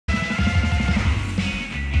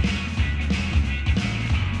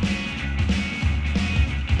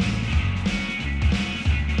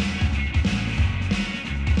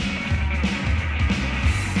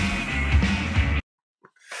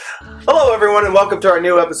everyone, and welcome to our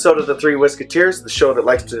new episode of the Three Whisketeers, the show that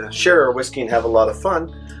likes to share our whiskey and have a lot of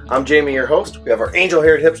fun. I'm Jamie, your host. We have our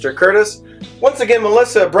angel-haired hipster, Curtis. Once again,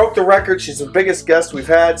 Melissa broke the record. She's the biggest guest we've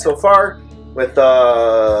had so far with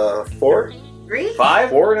 4? 3? 5?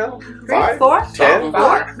 4 now? 5? 4? 10?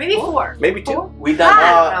 4. Maybe 4. Maybe 2. We've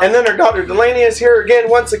done and then our daughter Delaney is here again,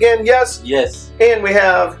 once again, yes. Yes. And we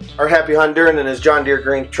have our Happy Honduran in his John Deere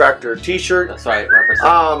Green Tractor t-shirt. That's right,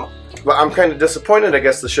 represent. But I'm kind of disappointed. I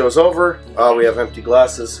guess the show's over. We have empty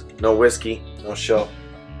glasses, no whiskey, no show.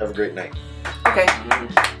 Have a great night. Okay.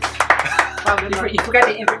 You forgot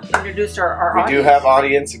to introduce our We audience. do have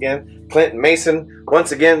audience again. Clint and Mason,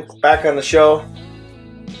 once again, back on the show.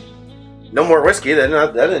 No more whiskey.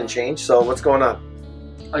 That didn't change. So what's going on?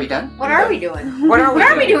 Are you done? What are we doing? What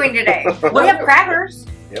are we doing today? We have crackers.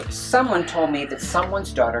 Yep. Someone told me that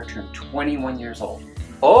someone's daughter turned 21 years old.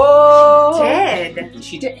 Oh! Did.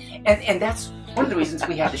 She did. And that's one of the reasons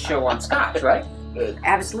we have the show on Scotch, right?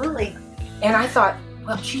 Absolutely. And I thought,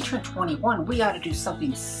 well, she turned 21. We ought to do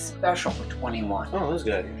something special for 21. Oh, that's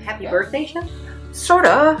good. Happy birthday show? Sort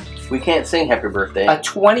of. We can't sing happy birthday. A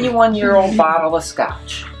 21-year-old bottle of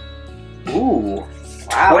Scotch. Ooh.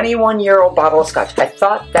 Wow. 21-year-old bottle of Scotch. I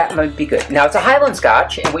thought that might be good. Now, it's a Highland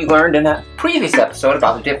Scotch, and we learned in a previous episode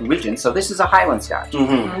about the different regions, so this is a Highland Scotch.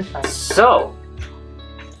 Mm-hmm. So,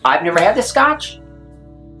 I've never had this Scotch,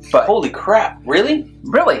 but Holy crap! Really?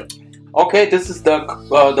 really, Okay, this is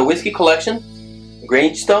the whiskey collection,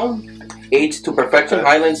 Grange-Stone, aged to perfection, Okay.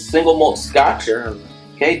 Highland single malt Scotch. Sure.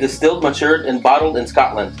 Okay, distilled, matured, and bottled in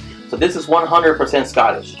Scotland. So this is 100%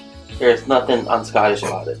 Scottish. There's nothing un-Scottish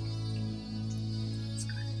about it.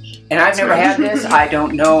 and I've never had this. I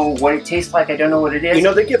don't know what it tastes like. I don't know what it is. You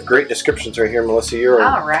know, they give great descriptions right here, Melissa. You're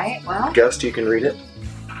All a right. Well, guest. You can read it.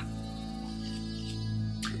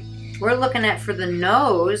 we're looking at for the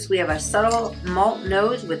nose. We have a subtle malt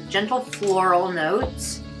nose with gentle floral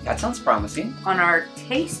notes. that sounds promising. On our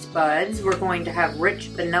taste buds, we're going to have rich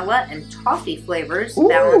vanilla and toffee flavors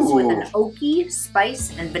balanced with an oaky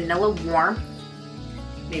spice and vanilla warmth.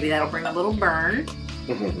 Maybe that'll bring a little burn.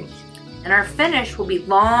 And our finish will be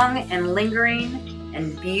long and lingering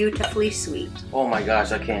and beautifully sweet. Oh my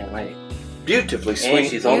gosh, I can't wait. Beautifully And sweet.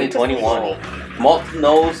 she's only Beautifully 21. Malt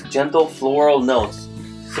nose, gentle floral notes.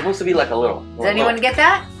 Supposed to be like a little. Does anyone get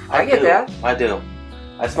that? I get do. that. I do.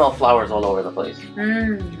 I smell flowers all over the place.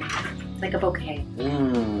 Mmm. Like a bouquet.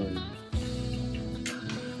 Mmm.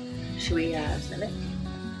 Should we sniff it?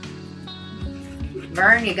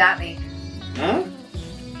 Vern, you got me. Hmm?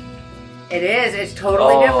 It is. It's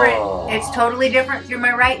totally Oh. different. It's totally different through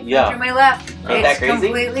my right, Yeah. through my left. Ain't that It's crazy?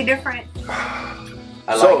 completely different.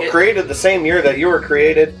 I So, like it. created the same year that you were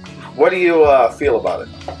created. What do you feel about it?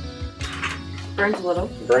 Burns a little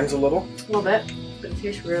Burns a little? bit, but it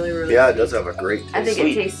tastes really, really Yeah, it sweet. does have a great taste. I think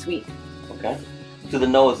Sweet. it tastes sweet. Okay. To the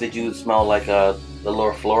nose, did you smell like the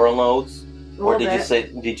lower floral notes, A or little did you bit. say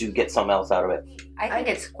did you get something else out of it? I think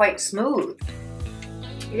it's quite smooth,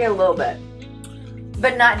 You get a little bit,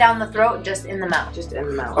 but not down the throat, just in the mouth. just in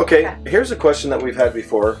the mouth. Okay, here's a question that we've had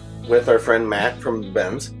before with our friend Matt from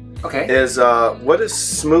Ben's. Okay. Is what does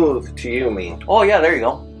smooth to you mean? Oh yeah, there you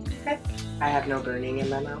go. I have no burning in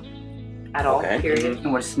my mouth at all. Okay. Period.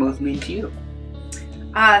 And what does smooth mean to you?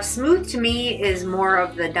 Smooth to me is more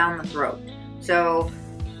of the down the throat. So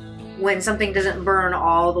when something doesn't burn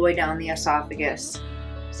all the way down the esophagus.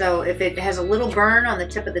 So if it has a little burn on the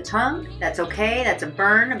tip of the tongue, that's okay, that's a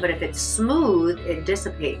burn. But if it's smooth, it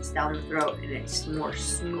dissipates down the throat and it's more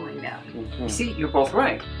smoothing down. You see, you're both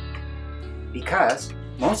right. Because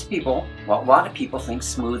most people, well, a lot of people think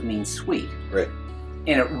smooth means sweet. Right.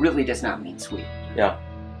 And it really does not mean sweet. Yeah.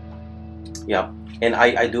 And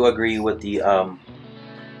I do agree with the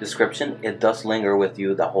description. It does linger with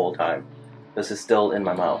you the whole time. This is still in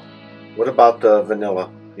my mouth. What about the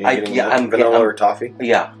vanilla? You getting vanilla or toffee?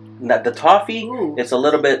 Yeah. Now, the toffee, Ooh. it's a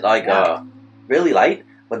little bit like really light,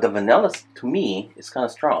 but the vanilla to me is kind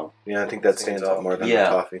of strong. Yeah, I think that stands out more than Yeah. the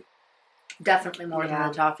toffee. Definitely more than Yeah.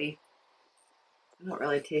 the toffee. I don't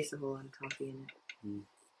really taste a whole lot of toffee in it.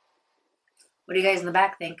 What do you guys in the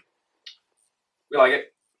back think? We like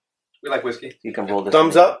it. We like whiskey. You can roll this.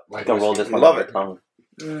 Thumbs up. You can roll this one Love on it. your tongue.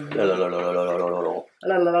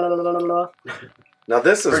 Now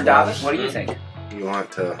this is For one David, what do you think? you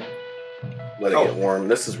want to let it get warm.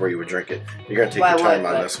 This is where you would drink it. You're gonna take Well, your I time would,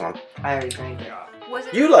 on but- this one. I already drank it. Was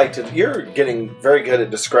it? You like to. You're getting very good at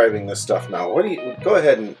describing this stuff now. What do you? Go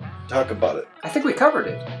ahead and talk about it. I think we covered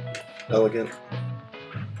it. Elegant.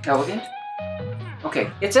 Elegant? Okay,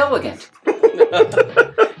 it's elegant.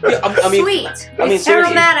 Yeah, I mean, Sweet. I mean, It's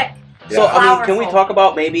seriously. aromatic. So I mean, can we Flowerful. talk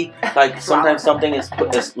about maybe like sometimes something is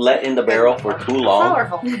let in the barrel for too long?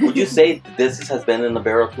 Flowerful. Would you say this has been in the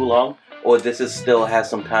barrel too long, or this is still has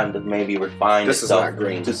some time to maybe refine This is itself not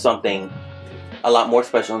green. to something a lot more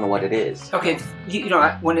special than what it is? Okay, you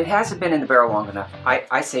know, when it hasn't been in the barrel long enough,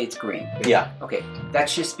 I say it's green. Yeah. Okay,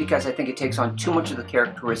 that's just because I think it takes on too much of the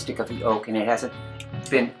characteristic of the oak and it hasn't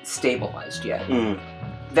been stabilized yet. Mm.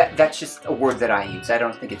 That's just a word that I use. I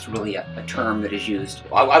don't think it's really a term that is used.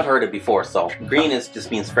 I've heard it before. So green just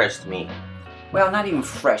means fresh to me. Well, not even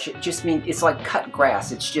fresh. It just means it's like cut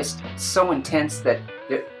grass. It's just so intense that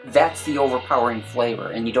that's the overpowering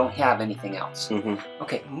flavor, and you don't have anything else. Mm-hmm.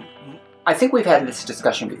 Okay, I think we've had this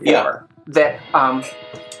discussion before. Yeah. That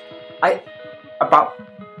about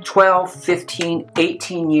 12, 15,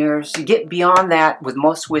 18 years, you get beyond that with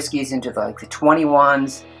most whiskeys into the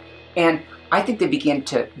 21s, and I think they begin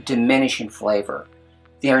to diminish in flavor.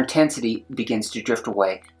 Their intensity begins to drift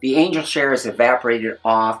away. The angel share is evaporated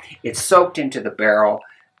off. It's soaked into the barrel.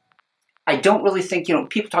 I don't really think,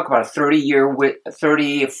 people talk about a 30 or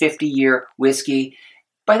 50-year whiskey.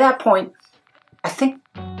 By that point, I think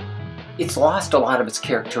it's lost a lot of its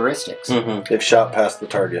characteristics. Mm-hmm. They've shot past the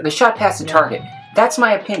target. They shot past the target. That's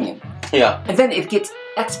my opinion. Yeah. And then it gets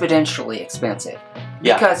exponentially expensive.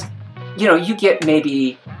 Yeah. Because, you get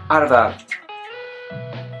maybe out of a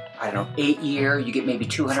 8-year, you get maybe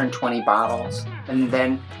 220 bottles. And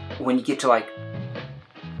then when you get to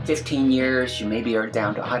 15 years, you maybe are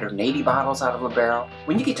down to 180 bottles out of a barrel.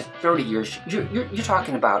 When you get to 30 years, you're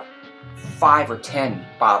talking about 5 or 10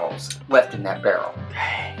 bottles left in that barrel.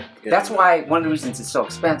 That's why one of the reasons it's so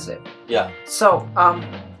expensive. Yeah. So,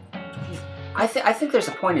 I think there's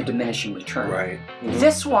a point of diminishing return. Right. Mm-hmm.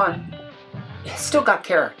 This one has still got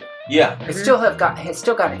character. Yeah. It still has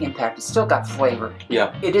still got an impact. It's still got flavor.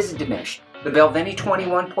 Yeah. It isn't diminished. The Belveni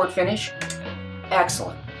 21 port finish,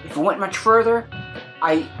 excellent. If it went much further,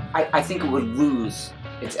 I think it would lose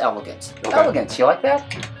its elegance. Okay. Elegance, you like that?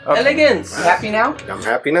 Okay. Elegance. You happy now? I'm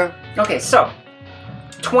happy now. Okay, so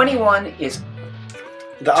 21 is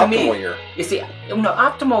The to me, optimal year.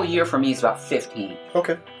 optimal year for me is about 15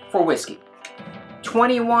 Okay. for whiskey.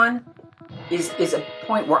 21 is a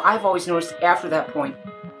point where I've always noticed after that point,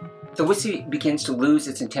 the whiskey begins to lose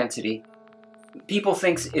its intensity. People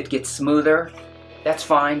think it gets smoother. That's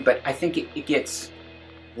fine, but I think it gets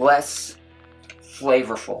less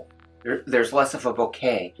flavorful. There's less of a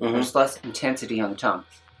bouquet. Mm-hmm. There's less intensity on the tongue.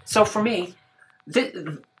 So for me, this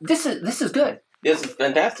is good. This is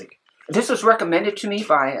fantastic. This was recommended to me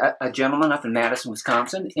by a gentleman up in Madison,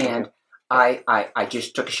 Wisconsin, and I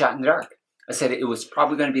just took a shot in the dark. I said it was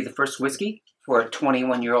probably going to be the first whiskey for a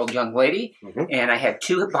 21-year-old young lady, and I had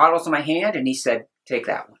 2 bottles in my hand, and he said, take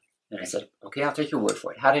that one. And I said, okay, I'll take your word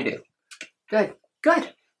for it. How'd I do? Good.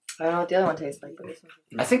 Good. I don't know what the other one tastes like, but it's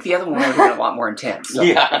I think the other one would have been a lot more intense. So,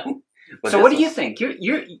 Yeah. But so this what do you was- think?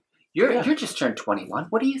 You're just turned 21.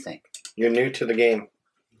 What do you think? You're new to the game.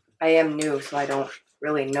 I am new, so I don't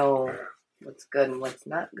really know what's good and what's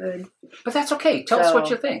not good. But that's okay. Tell us what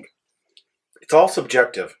So- you think. It's all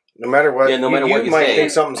subjective. No matter what. Yeah, no matter what you might say.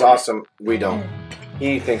 think something's awesome. We don't.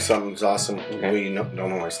 He thinks something's awesome. Okay. We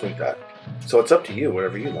don't always think that. So it's up to you.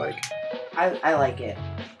 Whatever you like. I like it.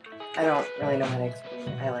 I don't really know how to explain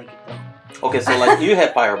it. I like it though. Okay, so you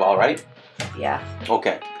had Fireball, right? Yeah,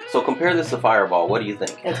 Okay. So compare this to Fireball. What do you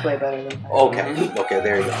think? it's way better than Okay. Okay,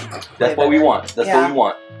 there you go. That's Way what we better. want. That's what Yeah. we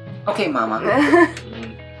want. Okay, Mama.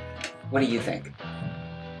 What do you think?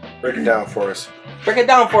 Break it down for us. Break it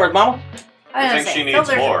down for us, Mama. I was think gonna she say,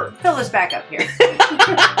 needs more. Fill this back up here.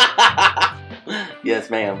 Yes,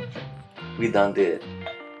 ma'am. We done did.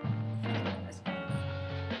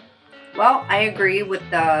 Well, I agree with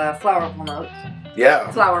the flowerful notes.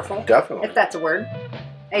 Yeah. Flowerful, Definitely. if that's a word.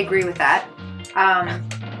 I agree with that.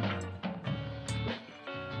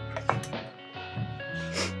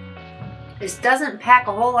 This doesn't pack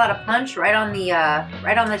a whole lot of punch right on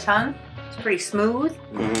the tongue. It's pretty smooth.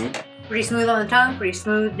 Mm-hmm. Pretty smooth on the tongue. Pretty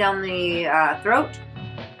smooth down the throat.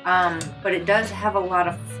 But it does have a lot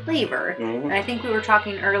of flavor. Mm-hmm. And I think we were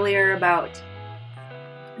talking earlier about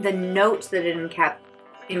the notes that it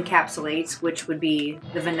encapsulates, which would be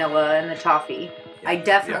the vanilla and the toffee. I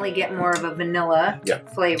definitely get more of a vanilla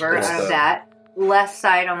flavor That's out of that. Less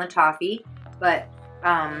side on the toffee, but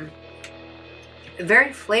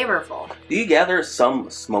very flavorful. Do you gather some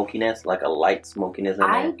smokiness, like a light smokiness in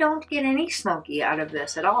I there? don't get any smoky out of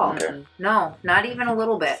this at all. Okay. No, not even a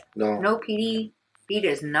little bit. No. No, Pete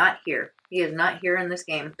is not here. He is not here in this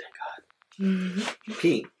game.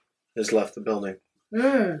 Pete has left the building.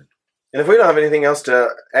 Mm. And if we don't have anything else to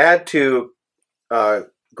add to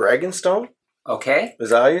Greg and Stone, Okay.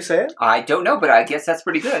 Is that how you say it? I don't know, but I guess that's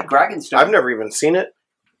pretty good. Gragenstone. I've never even seen it.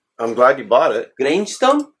 I'm glad you bought it.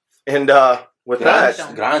 Grangestone? And with that,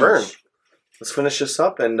 Vern, let's finish this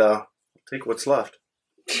up and take what's left.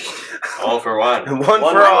 All for one. One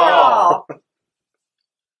for all.